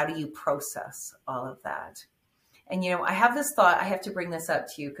 And how do you process all of that? And, I have this thought, I have to bring this up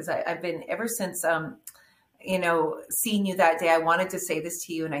to you because I've been ever since, seeing you that day, I wanted to say this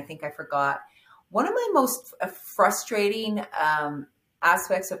to you and I think I forgot. One of my most frustrating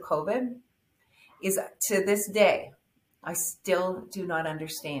aspects of COVID is to this day, I still do not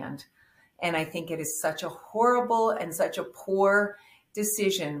understand. And I think it is such a horrible and such a poor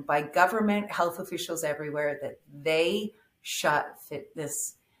decision by government health officials everywhere that they shut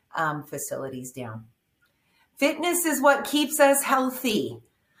fitness facilities down. Fitness is what keeps us healthy.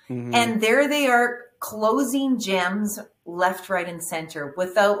 Mm-hmm. And there they are closing gyms left, right, and center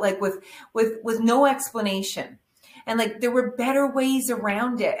without with no explanation. And like there were better ways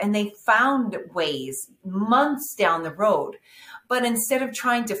around it, and they found ways months down the road. But instead of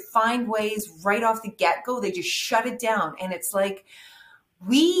trying to find ways right off the get-go, they just shut it down. And it's like,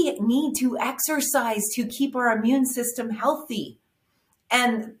 we need to exercise to keep our immune system healthy.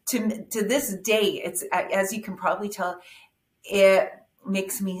 And to this day, it's, as you can probably tell, it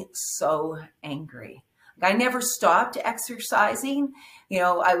makes me so angry. I never stopped exercising.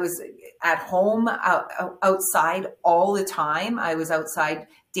 I was at home outside all the time. I was outside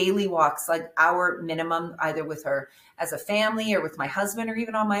daily walks, like hour minimum, either with her as a family or with my husband or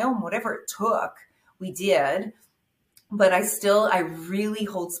even on my own, whatever it took, we did. But I really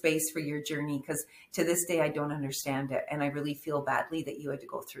hold space for your journey because to this day, I don't understand it. And I really feel badly that you had to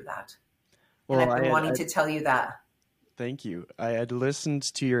go through that. Well, and I've been wanting to tell you that. Thank you. I had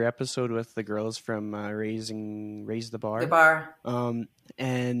listened to your episode with the girls from Raise the Bar. The bar.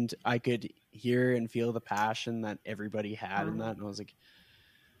 And I could hear and feel the passion that everybody had in that. And I was like,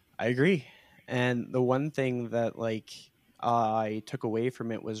 I agree. And the one thing that like I took away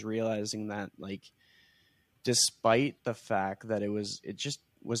from it was realizing that like, despite the fact that it just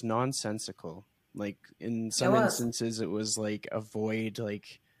was nonsensical. Like in some instances, it was like avoid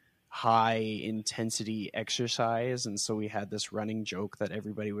like high intensity exercise, and so we had this running joke that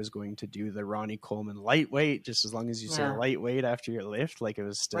everybody was going to do the Ronnie Coleman lightweight just as long as you say lightweight after your lift. Like it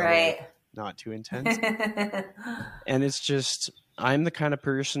was still right. not too intense. And it's just, I'm the kind of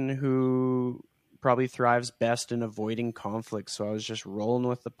person who probably thrives best in avoiding conflict. So I was just rolling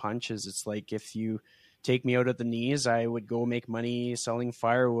with the punches. It's like, if you take me out at the knees, I would go make money selling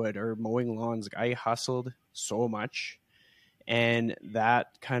firewood or mowing lawns. I hustled so much. And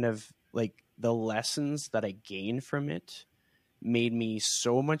that kind of, like, the lessons that I gained from it made me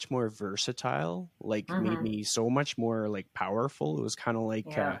so much more versatile, like made me so much more like powerful. It was kind of like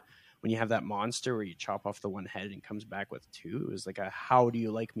Yeah. when you have that monster where you chop off the one head and comes back with two. It was like a how do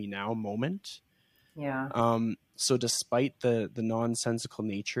you like me now moment. Yeah. So despite the nonsensical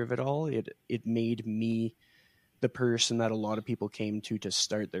nature of it all, it made me the person that a lot of people came to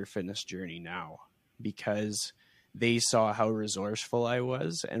start their fitness journey now, because they saw how resourceful I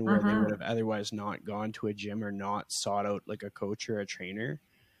was, and where they would have otherwise not gone to a gym or not sought out like a coach or a trainer.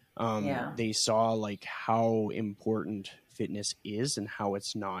 Yeah. They saw like how important fitness is and how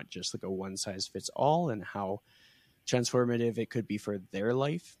it's not just like a one size fits all, and how transformative it could be for their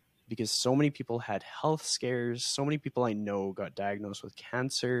life. Because so many people had health scares, so many people I know got diagnosed with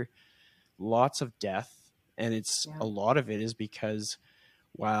cancer, lots of death. And it's Yeah. a lot of it is because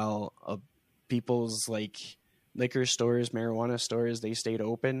while people's like liquor stores, marijuana stores, they stayed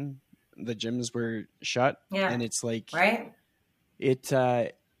open, the gyms were shut. Yeah. And it's like, Right.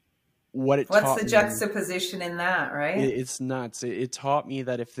 What it What's taught the me, juxtaposition in that, right? it's nuts. It taught me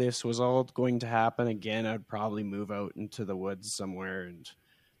that if this was all going to happen again, I'd probably move out into the woods somewhere and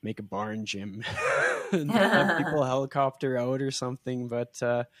make a barn gym and have people helicopter out or something. But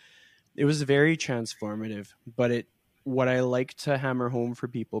it was very transformative. But what I like to hammer home for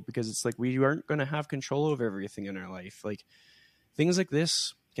people, because it's like we aren't going to have control over everything in our life. Like things like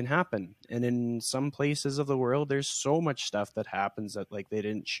this can happen, and in some places of the world there's so much stuff that happens that like they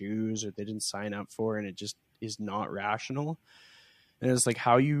didn't choose or they didn't sign up for, and it just is not rational. And it's like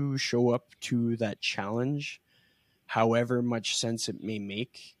how you show up to that challenge, however much sense it may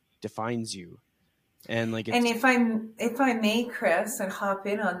make, defines you. And like And it's if I may, Chris, and hop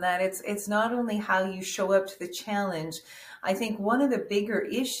in on that, it's not only how you show up to the challenge. I think one of the bigger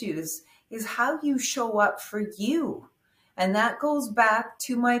issues is how you show up for you. And that goes back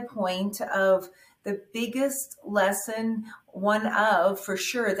to my point of the biggest lesson, one of for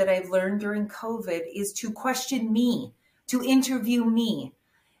sure, that I've learned during COVID is to question me, to interview me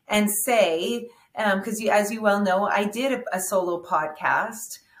and say, because as you well know, I did a solo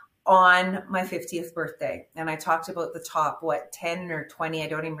podcast on my 50th birthday. And I talked about the top, 10 or 20, I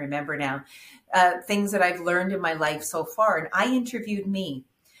don't even remember now, things that I've learned in my life so far. And I interviewed me.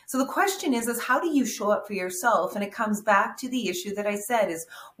 So the question is how do you show up for yourself? And it comes back to the issue that I said is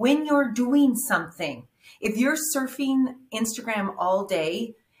when you're doing something, if you're surfing Instagram all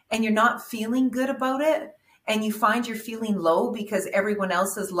day and you're not feeling good about it, and you find you're feeling low because everyone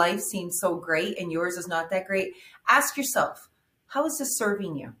else's life seems so great and yours is not that great, ask yourself, how is this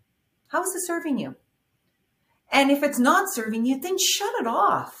serving you? How is this serving you? And if it's not serving you, then shut it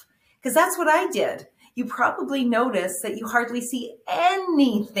off. Because that's what I did. You probably noticed that you hardly see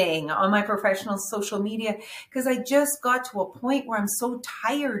anything on my professional social media because I just got to a point where I'm so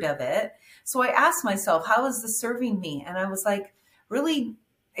tired of it. So I asked myself, how is this serving me? And I was like, really,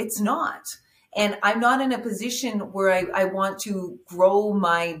 it's not. And I'm not in a position where I want to grow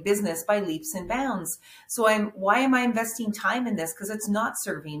my business by leaps and bounds. So why am I investing time in this? Because it's not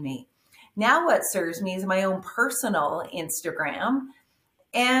serving me. Now what serves me is my own personal Instagram.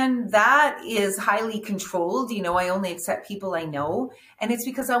 And that is highly controlled. You know, I only accept people I know. And it's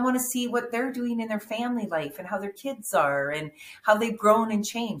because I want to see what they're doing in their family life and how their kids are and how they've grown and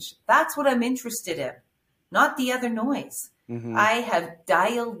changed. That's what I'm interested in, not the other noise. I have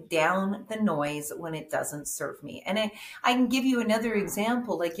dialed down the noise when it doesn't serve me. And I can give you another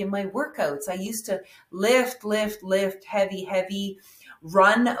example. Like in my workouts, I used to lift, heavy,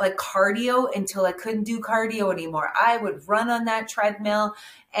 run like cardio until I couldn't do cardio anymore. I would run on that treadmill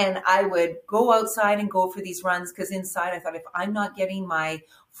and I would go outside and go for these runs because inside I thought if I'm not getting my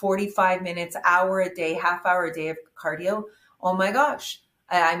 45 minutes, hour a day, half hour a day of cardio, oh my gosh,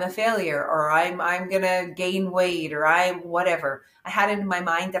 I'm a failure, or I'm going to gain weight, or I'm whatever. I had it in my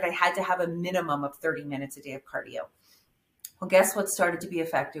mind that I had to have a minimum of 30 minutes a day of cardio. Well, guess what started to be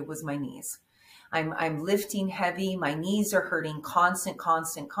affected was my knees. I'm lifting heavy. My knees are hurting constant.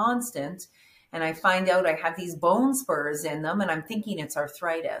 And I find out I have these bone spurs in them and I'm thinking it's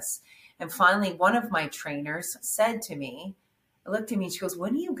arthritis. And finally, one of my trainers said to me, looked at me, she goes,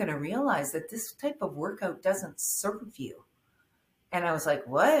 when are you going to realize that this type of workout doesn't serve you? And I was like,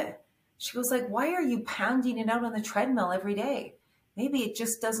 what? She goes like, why are you pounding it out on the treadmill every day? Maybe it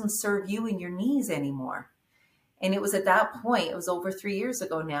just doesn't serve you and your knees anymore. And it was at that point, it was over 3 years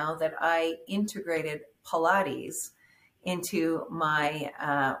ago now, that I integrated Pilates into my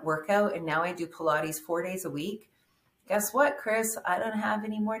workout. And now I do Pilates 4 days a week. Guess what, Chris? I don't have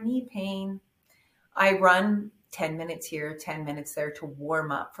any more knee pain. I run 10 minutes here, 10 minutes there to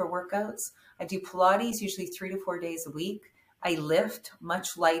warm up for workouts. I do Pilates usually 3 to 4 days a week. I lift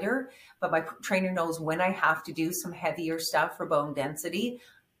much lighter, but my trainer knows when I have to do some heavier stuff for bone density,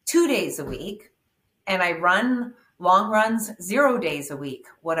 2 days a week. And I run long runs 0 days a week.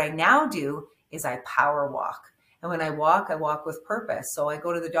 What I now do is I power walk. And when I walk with purpose. So I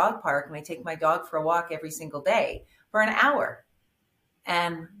go to the dog park and I take my dog for a walk every single day for an hour.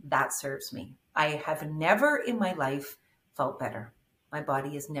 And that serves me. I have never in my life felt better. My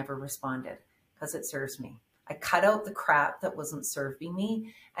body has never responded because it serves me. I cut out the crap that wasn't serving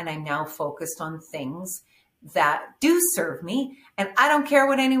me, and I'm now focused on things that do serve me. And I don't care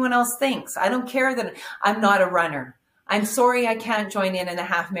what anyone else thinks. I don't care that I'm not a runner. I'm sorry I can't join in the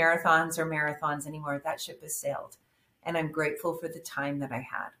half marathons or marathons anymore. That ship has sailed. And I'm grateful for the time that I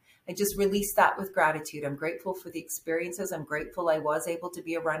had. I just released that with gratitude. I'm grateful for the experiences. I'm grateful I was able to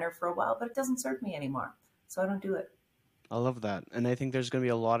be a runner for a while, but it doesn't serve me anymore. So I don't do it. I love that. And I think there's going to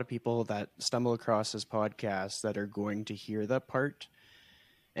be a lot of people that stumble across this podcast that are going to hear that part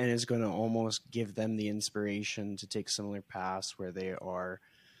and is going to almost give them the inspiration to take similar paths where they are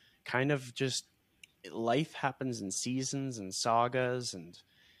kind of just, life happens in seasons and sagas, and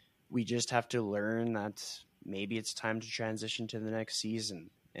we just have to learn that maybe it's time to transition to the next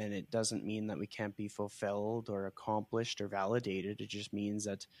season. And it doesn't mean that we can't be fulfilled or accomplished or validated. It just means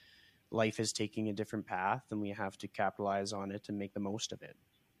that life is taking a different path and we have to capitalize on it and make the most of it.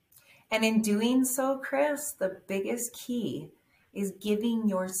 And in doing so, Chris, the biggest key is giving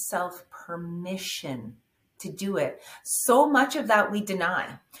yourself permission to do it. So much of that we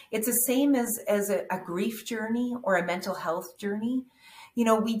deny. It's the same as a grief journey or a mental health journey. You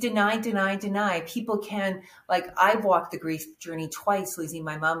know, we deny. People can, like, I've walked the grief journey twice, losing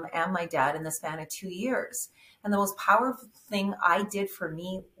my mom and my dad in the span of 2 years. And the most powerful thing I did for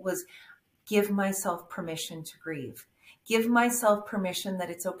me was give myself permission to grieve. Give myself permission that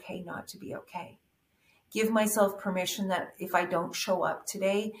it's okay not to be okay. Give myself permission that if I don't show up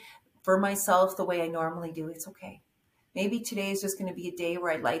today for myself the way I normally do, it's okay. Maybe today is just going to be a day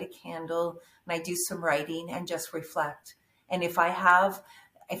where I light a candle and I do some writing and just reflect. And if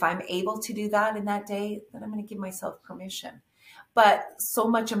I'm able to do that in that day, then I'm going to give myself permission. But so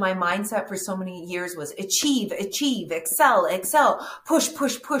much of my mindset for so many years was achieve, excel, push.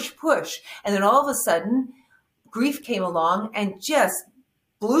 And then all of a sudden, grief came along and just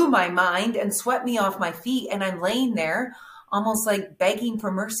blew my mind and swept me off my feet. And I'm laying there almost like begging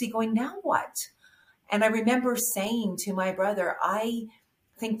for mercy, going, now what? And I remember saying to my brother, I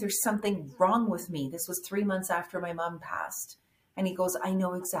think there's something wrong with me. This was 3 months after my mom passed. And he goes, I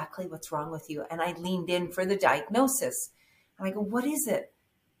know exactly what's wrong with you. And I leaned in for the diagnosis. And I go, what is it?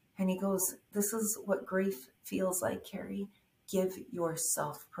 And he goes, this is what grief feels like, Carrie. Give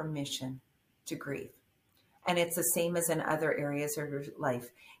yourself permission to grieve. And it's the same as in other areas of your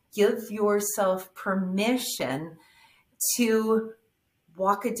life. Give yourself permission to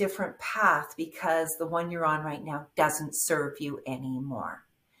walk a different path because the one you're on right now doesn't serve you anymore.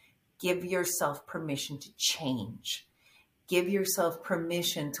 Give yourself permission to change. Give yourself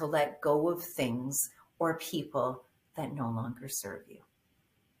permission to let go of things or people that no longer serve you.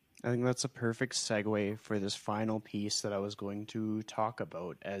 I think that's a perfect segue for this final piece that I was going to talk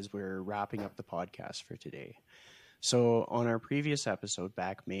about as we're wrapping up the podcast for today. So on our previous episode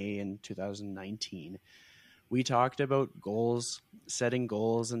back May in 2019, we talked about goals, setting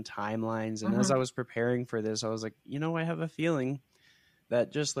goals and timelines. And as I was preparing for this, I was like, I have a feeling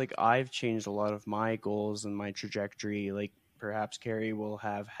that just like I've changed a lot of my goals and my trajectory, like perhaps Carrie will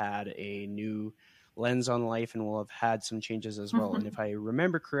have had a new lens on life and will have had some changes as well. And if I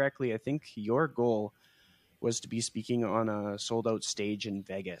remember correctly, I think your goal was to be speaking on a sold out stage in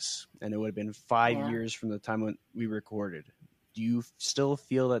Vegas, and it would have been 5 years from the time when we recorded. Do you still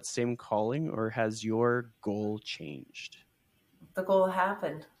feel that same calling, or has your goal changed? The goal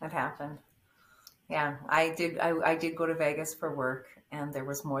happened. It happened. Yeah, I did go to Vegas for work, and there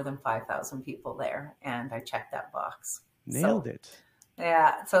was more than 5,000 people there, and I checked that box. Nailed it.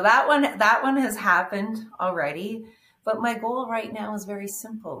 Yeah, so that one has happened already. But my goal right now is very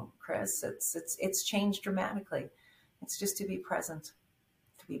simple, Chris. It's changed dramatically. It's just to be present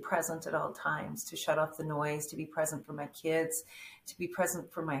at all times, to shut off the noise, to be present for my kids, to be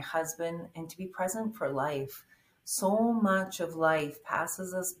present for my husband, and to be present for life. So much of life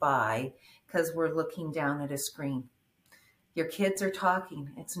passes us by because we're looking down at a screen. Your kids are talking.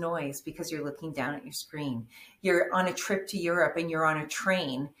 It's noise because you're looking down at your screen. You're on a trip to Europe and you're on a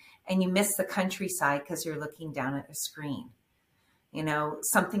train and you miss the countryside because you're looking down at a screen. You know,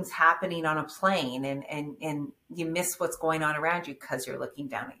 something's happening on a plane and you miss what's going on around you because you're looking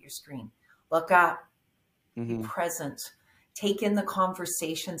down at your screen. Look up, be Mm-hmm. present, take in the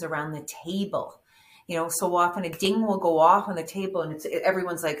conversations around the table. You know, so often a ding will go off on the table and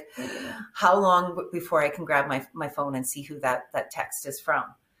everyone's like, how long before I can grab my phone and see who that text is from?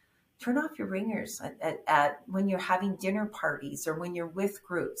 Turn off your ringers at when you're having dinner parties or when you're with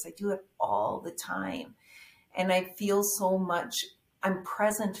groups. I do it all the time. And I feel so much, I'm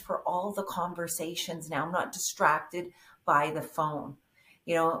present for all the conversations now. I'm not distracted by the phone.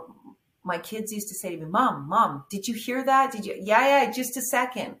 You know, my kids used to say to me, Mom, did you hear that? Did you? Yeah, just a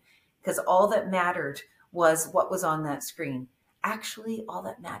second. Because all that mattered was what was on that screen. Actually, all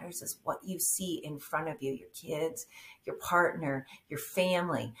that matters is what you see in front of you, your kids, your partner, your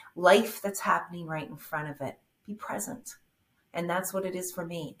family, life that's happening right in front of it. Be present. And that's what it is for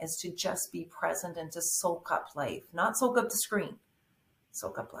me, is to just be present and to soak up life, not soak up the screen,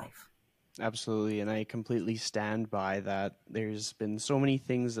 soak up life. Absolutely, and I completely stand by that. There's been so many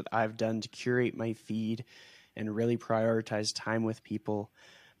things that I've done to curate my feed and really prioritize time with people.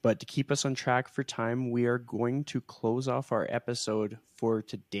 But to keep us on track for time, we are going to close off our episode for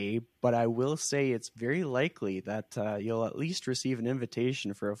today. But I will say it's very likely that you'll at least receive an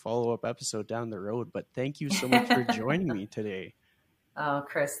invitation for a follow-up episode down the road. But thank you so much for joining me today. Oh,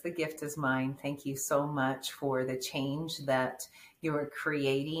 Chris, the gift is mine. Thank you so much for the change that you are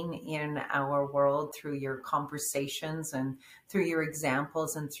creating in our world through your conversations and through your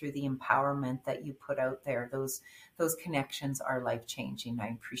examples and through the empowerment that you put out there. Those connections are life-changing. I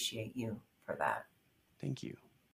appreciate you for that. Thank you.